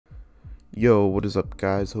Yo, what is up,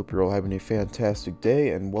 guys? Hope you're all having a fantastic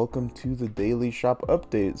day, and welcome to the daily shop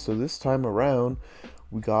update. So this time around,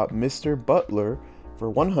 we got Mr. Butler for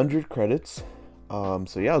 100 credits. So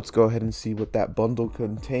yeah, let's go ahead and see what that bundle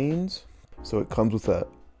contains. So it comes with a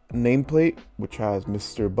nameplate, which has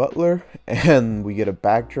Mr. Butler, and we get a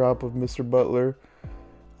backdrop of Mr. Butler.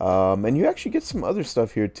 And you actually get some other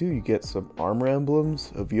stuff here too. You get some armor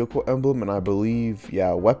emblems, a vehicle emblem, and I believe,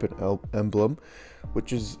 yeah, a weapon emblem,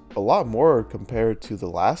 which is a lot more compared to the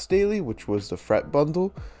last daily, which was the fret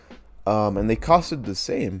bundle. And they costed the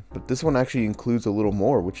same, but this one actually includes a little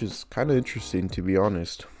more, which is kind of interesting, to be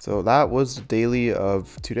honest. So that was the daily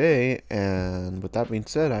of today, and with that being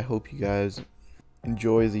said, I hope you guys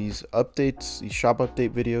enjoy these updates, these shop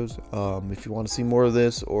update videos. If you want to see more of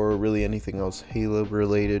this or really anything else Halo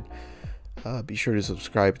related, be sure to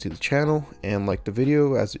subscribe to the channel and like the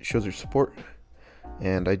video, as it shows your support,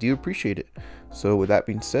 and I do appreciate it. So with that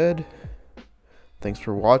being said, thanks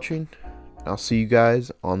for watching. I'll see you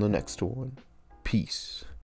guys on the next one. Peace.